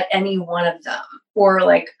fresh at any one of them or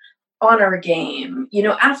like on our game.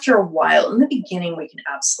 After a while, in the beginning, we can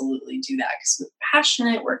absolutely do that because we're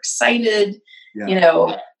passionate, we're excited,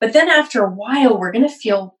 but then after a while, we're going to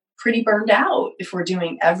feel pretty burned out if we're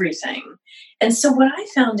doing everything. And so what I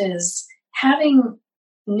found is having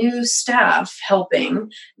new staff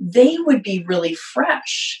helping, they would be really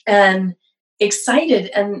fresh and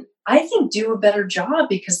excited and I think do a better job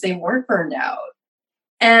because they weren't burned out.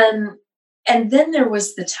 And then there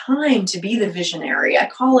was the time to be the visionary. I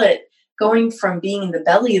call it going from being in the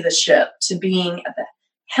belly of the ship to being at the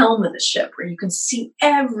helm of the ship, where you can see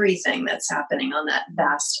everything that's happening on that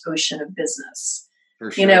vast ocean of business.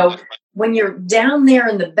 For sure. When you're down there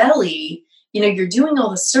in the belly, you're doing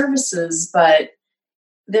all the services, but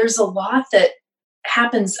there's a lot that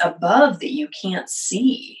happens above that you can't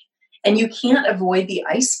see. And you can't avoid the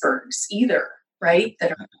icebergs either, right?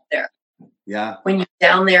 That are there. Yeah. When you're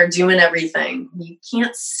down there doing everything, you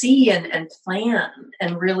can't see and plan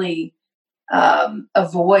and really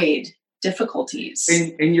avoid difficulties.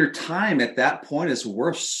 And your time at that point is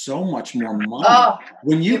worth so much more money. Oh,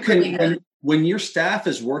 when you can, when your staff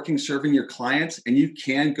is working, serving your clients, and you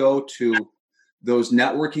can go to those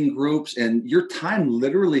networking groups, and your time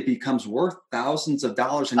literally becomes worth thousands of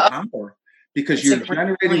dollars an hour because you're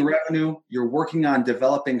generating revenue. You're working on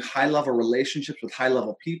developing high-level relationships with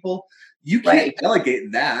high-level people. You can't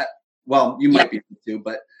delegate that. Well, you might be able to,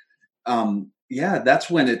 but that's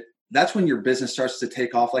when your business starts to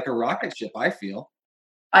take off like a rocket ship, I feel.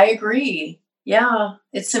 I agree. Yeah,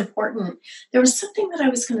 it's important. There was something that I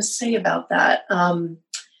was going to say about that. A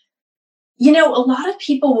lot of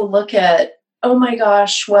people will look at, oh my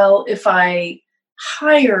gosh, well, if I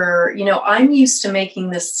hire, I'm used to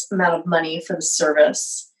making this amount of money for the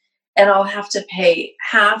service and I'll have to pay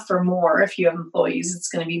half or more. If you have employees, it's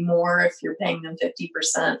going to be more. If you're paying them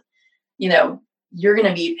 50%, you're going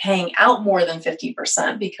to be paying out more than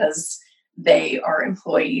 50% because they are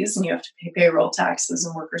employees and you have to pay payroll taxes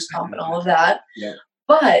and workers' comp and all of that. Yeah.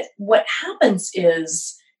 But what happens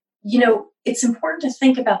is, it's important to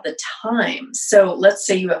think about the time. So let's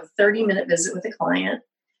say you have a 30-minute visit with a client.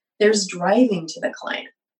 There's driving to the client.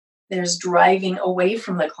 There's driving away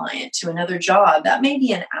from the client to another job. That may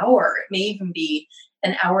be an hour. It may even be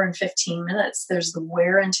an hour and 15 minutes. There's the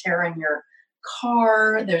wear and tear on your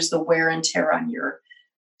car. There's the wear and tear on your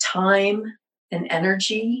time and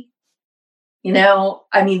energy.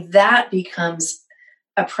 That becomes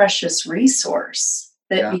a precious resource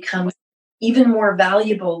that becomes even more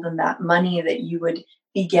valuable than that money that you would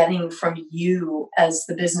be getting from you as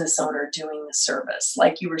the business owner doing the service.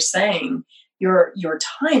 Like you were saying, your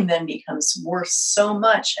time then becomes worth so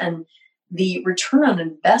much. And the return on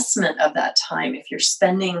investment of that time, if you're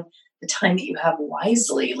spending the time that you have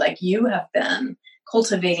wisely, like you have been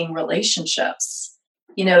cultivating relationships,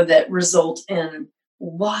 that result in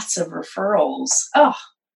lots of referrals. Oh,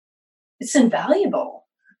 it's invaluable.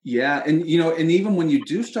 Yeah. And, and even when you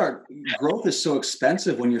do start, growth is so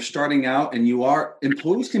expensive when you're starting out, and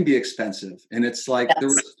employees can be expensive. And it's like, there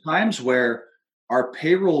was times where our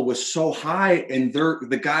payroll was so high and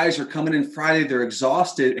the guys are coming in Friday, they're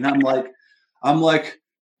exhausted. And I'm like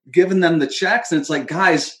giving them the checks, and it's like,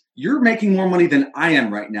 guys, you're making more money than I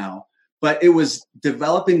am right now. But it was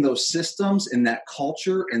developing those systems and that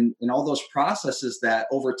culture and all those processes that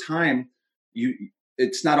over time,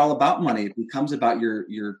 it's not all about money. It becomes about your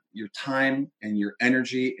time and your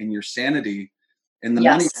energy and your sanity, and the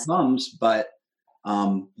money comes, but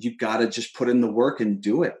you've got to just put in the work and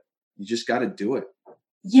do it. You just got to do it.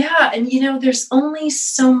 Yeah. And, there's only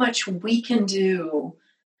so much we can do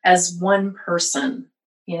as one person,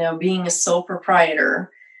 being a sole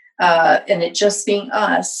proprietor, and it just being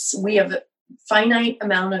us. We have a finite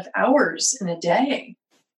amount of hours in a day,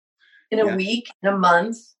 in a week, in a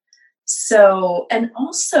month. So, and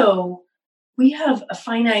also we have a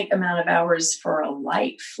finite amount of hours for a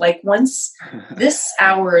life. Like once this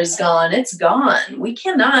hour is gone, it's gone. We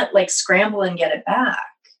cannot like scramble and get it back.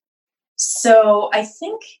 So I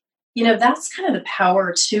think, that's kind of the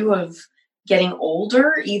power too of getting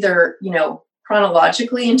older, either,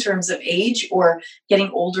 chronologically in terms of age or getting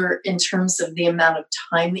older in terms of the amount of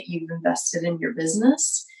time that you've invested in your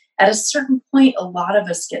business. At a certain point, a lot of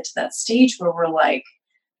us get to that stage where we're like,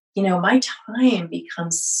 my time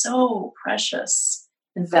becomes so precious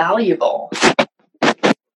and valuable.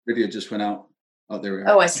 Video just went out. Oh, there we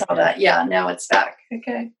go. Oh, I saw that. Yeah, now it's back.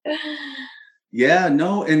 Okay. Yeah,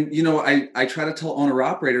 no. And, I try to tell owner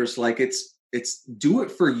operators, like, it's do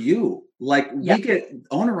it for you. Like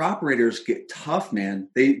owner operators get tough, man.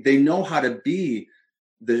 They know how to be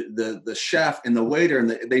the chef and the waiter,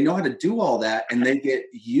 and they know how to do all that. And they get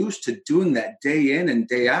used to doing that day in and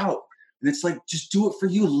day out. And it's like, just do it for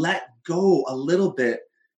you. Let go a little bit.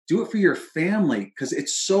 Do it for your family, because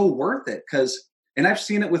it's so worth it. And I've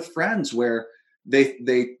seen it with friends where they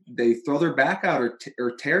throw their back out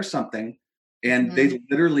or tear something, and they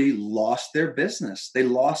literally lost their business. They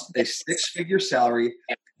lost a 6-figure salary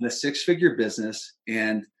in a 6-figure business,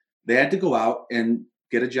 and they had to go out and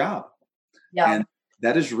get a job. Yeah. And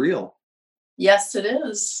that is real. Yes, it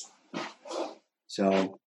is.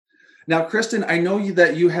 So now, Kristen, I know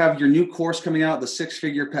that you have your new course coming out. The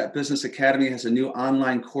 6-Figure Pet Business Academy has a new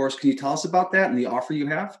online course. Can you tell us about that and the offer you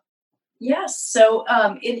have? Yes. So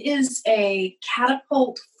it is a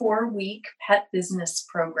Catapult 4-week pet business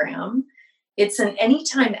program. It's an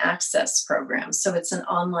anytime access program. So it's an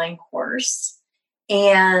online course.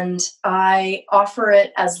 And I offer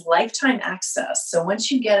it as lifetime access. So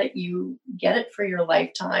once you get it for your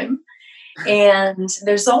lifetime. And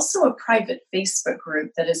there's also a private Facebook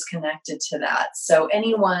group that is connected to that. So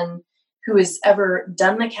anyone who has ever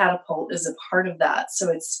done the Catapult is a part of that. So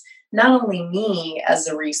it's not only me as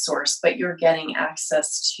a resource, but you're getting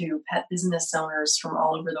access to pet business owners from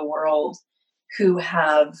all over the world who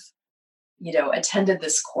have, attended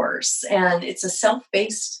this course. And it's a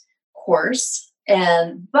self-paced course.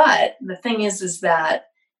 But the thing is that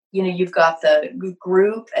you've got the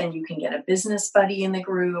group, and you can get a business buddy in the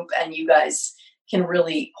group, and you guys can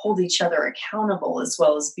really hold each other accountable as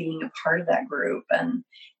well as being a part of that group. And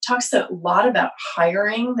it talks a lot about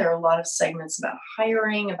hiring. There are a lot of segments about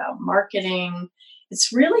hiring, about marketing.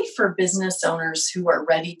 It's really for business owners who are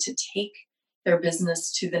ready to take their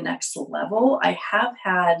business to the next level. I have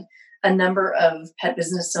had a number of pet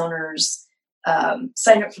business owners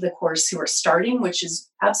sign up for the course who are starting, which is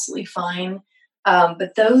absolutely fine.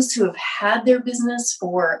 But those who have had their business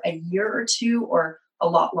for a year or two or a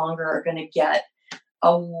lot longer are going to get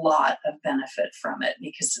a lot of benefit from it,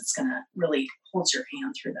 because it's going to really hold your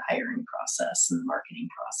hand through the hiring process and the marketing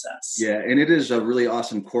process. Yeah, and it is a really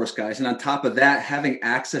awesome course, guys. And on top of that, having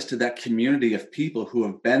access to that community of people who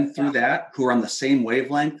have been through that, who are on the same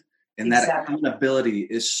wavelength, and that accountability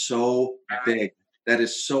is so big.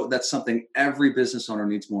 That's something every business owner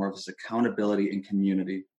needs more of, is accountability and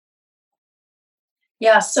community.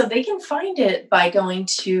 Yeah, so they can find it by going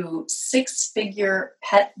to 6-Figure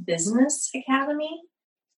Pet Business Academy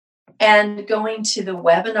and going to the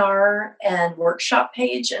webinar and workshop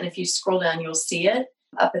page. And if you scroll down, you'll see it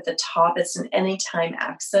up at the top. It's an anytime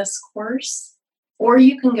access course. Or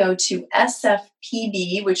you can go to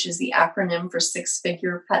SFPB, which is the acronym for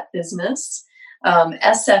 6-Figure Pet Business,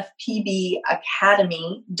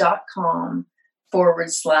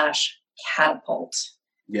 sfpbacademy.com/catapult.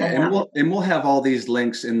 Yeah, and we'll have all these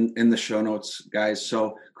links in the show notes, guys.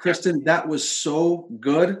 So, Kristen, that was so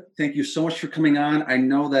good. Thank you so much for coming on. I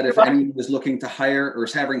know that if anyone is looking to hire or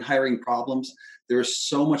is having hiring problems, there is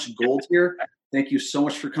so much gold here. Thank you so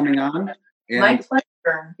much for coming on. And my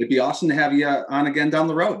pleasure. It'd be awesome to have you on again down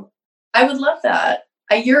the road. I would love that.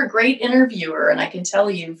 You're a great interviewer, and I can tell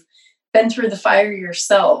you've been through the fire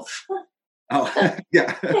yourself. Oh,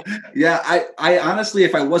 yeah. Yeah. I honestly,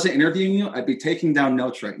 if I wasn't interviewing you, I'd be taking down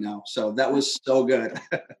notes right now. So that was so good.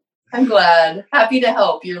 I'm glad. Happy to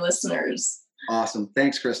help your listeners. Awesome.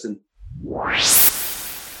 Thanks, Kristen.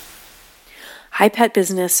 Hi, pet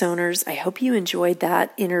business owners. I hope you enjoyed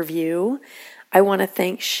that interview. I want to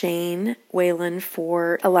thank Shane Whalen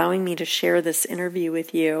for allowing me to share this interview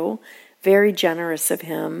with you. Very generous of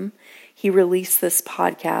him. He released this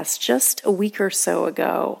podcast just a week or so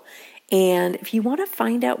ago. And if you want to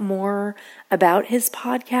find out more about his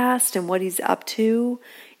podcast and what he's up to,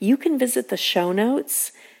 you can visit the show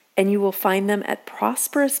notes, and you will find them at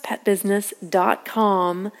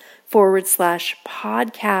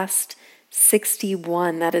prosperouspetbusiness.com/podcast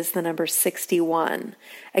 61. That is the number 61.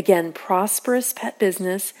 Again,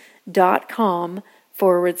 prosperouspetbusiness.com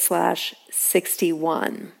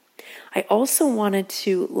www.prosperouspetbusiness.com/61. I also wanted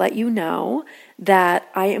to let you know that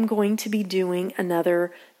I am going to be doing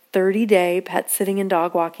another 30-day pet sitting and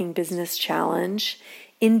dog walking business challenge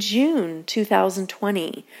in June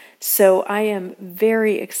 2020. So I am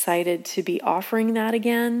very excited to be offering that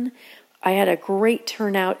again. I had a great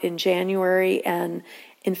turnout in January and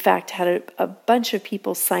in fact had a bunch of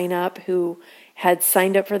people sign up who had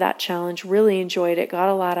signed up for that challenge, really enjoyed it, got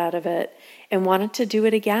a lot out of it, and wanted to do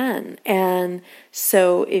it again. And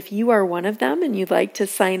so if you are one of them and you'd like to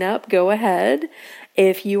sign up, go ahead.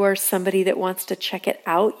 If you are somebody that wants to check it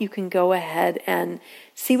out, you can go ahead and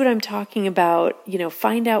see what I'm talking about,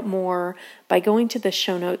 find out more by going to the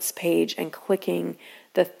show notes page and clicking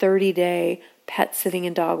the 30-day pet sitting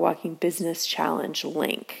and dog walking business challenge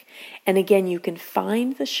link. And again, you can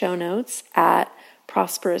find the show notes at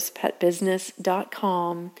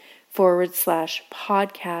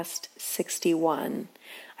prosperouspetbusiness.com/podcast 61.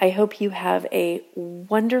 I hope you have a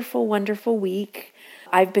wonderful, wonderful week.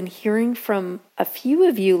 I've been hearing from a few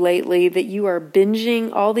of you lately that you are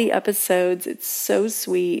binging all the episodes. It's so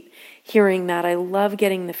sweet hearing that. I love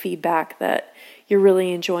getting the feedback that you're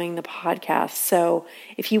really enjoying the podcast. So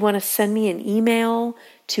if you want to send me an email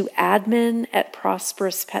to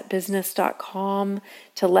admin@prosperouspetbusiness.com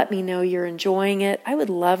to let me know you're enjoying it, I would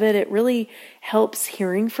love it. It really helps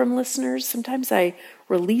hearing from listeners. Sometimes I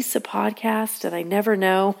release a podcast and I never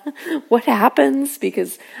know what happens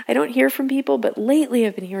because I don't hear from people, but lately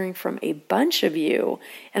I've been hearing from a bunch of you,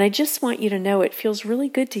 and I just want you to know it feels really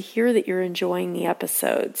good to hear that you're enjoying the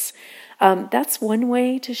episodes. That's one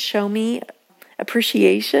way to show me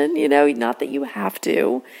appreciation, not that you have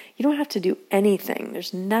to. You don't have to do anything.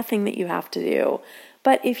 There's nothing that you have to do.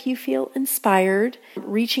 But if you feel inspired,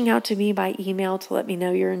 reaching out to me by email to let me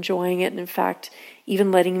know you're enjoying it, and in fact,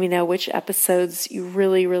 even letting me know which episodes you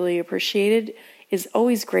really, really appreciated is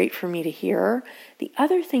always great for me to hear. The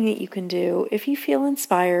other thing that you can do, if you feel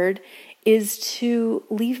inspired, is to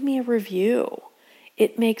leave me a review.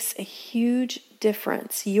 It makes a huge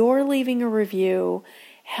difference. Your leaving a review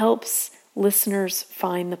helps listeners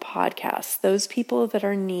find the podcast. Those people that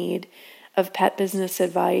are in need of pet business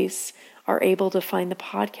advice are able to find the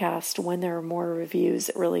podcast when there are more reviews.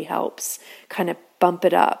 It really helps kind of bump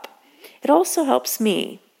it up. It also helps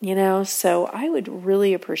me, so I would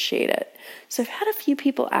really appreciate it. So I've had a few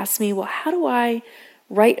people ask me, well, how do I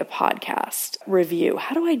write a podcast review?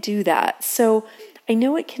 How do I do that? So I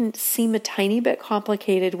know it can seem a tiny bit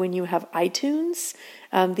complicated when you have iTunes.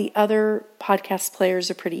 The other podcast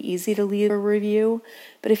players are pretty easy to leave a review.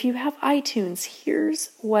 But if you have iTunes,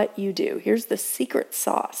 here's what you do. Here's the secret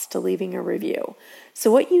sauce to leaving a review.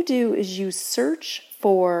 So what you do is you search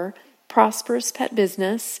for Prosperous Pet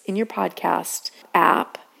Business in your podcast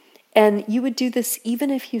app. And you would do this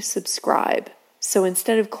even if you subscribe. So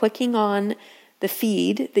instead of clicking on the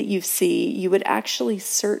feed that you see, you would actually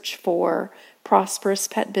search for Prosperous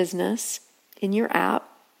Pet Business in your app.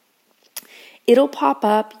 It'll pop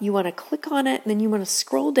up. You want to click on it, and then you want to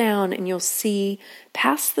scroll down, and you'll see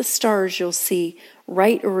past the stars, you'll see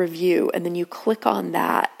write a review, and then you click on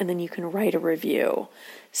that, and then you can write a review.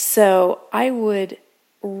 So I would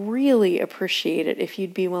really appreciate it if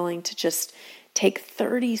you'd be willing to just take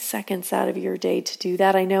 30 seconds out of your day to do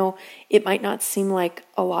that. I know it might not seem like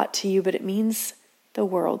a lot to you, but it means the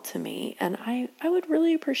world to me, and I would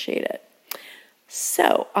really appreciate it.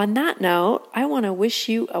 So on that note, I want to wish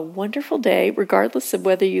you a wonderful day, regardless of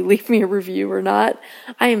whether you leave me a review or not.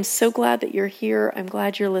 I am so glad that you're here. I'm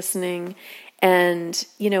glad you're listening. And,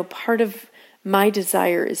 part of my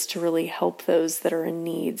desire is to really help those that are in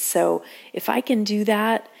need. So if I can do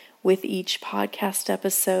that with each podcast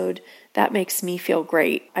episode, that makes me feel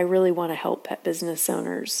great. I really want to help pet business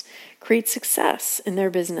owners create success in their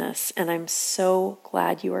business. And I'm so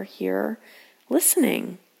glad you are here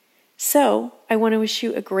listening. So I want to wish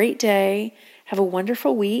you a great day. Have a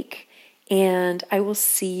wonderful week. And I will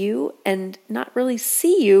see you, and not really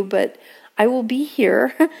see you, but I will be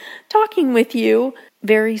here talking with you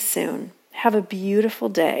very soon. Have a beautiful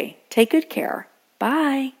day. Take good care.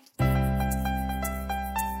 Bye.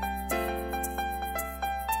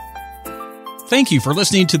 Thank you for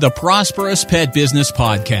listening to the Prosperous Pet Business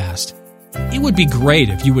Podcast. It would be great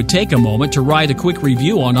if you would take a moment to write a quick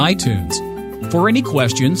review on iTunes. For any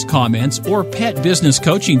questions, comments, or pet business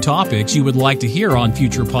coaching topics you would like to hear on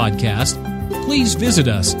future podcasts, please visit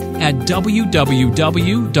us at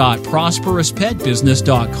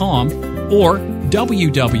www.prosperouspetbusiness.com or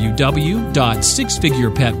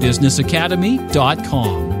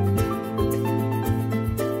www.sixfigurepetbusinessacademy.com.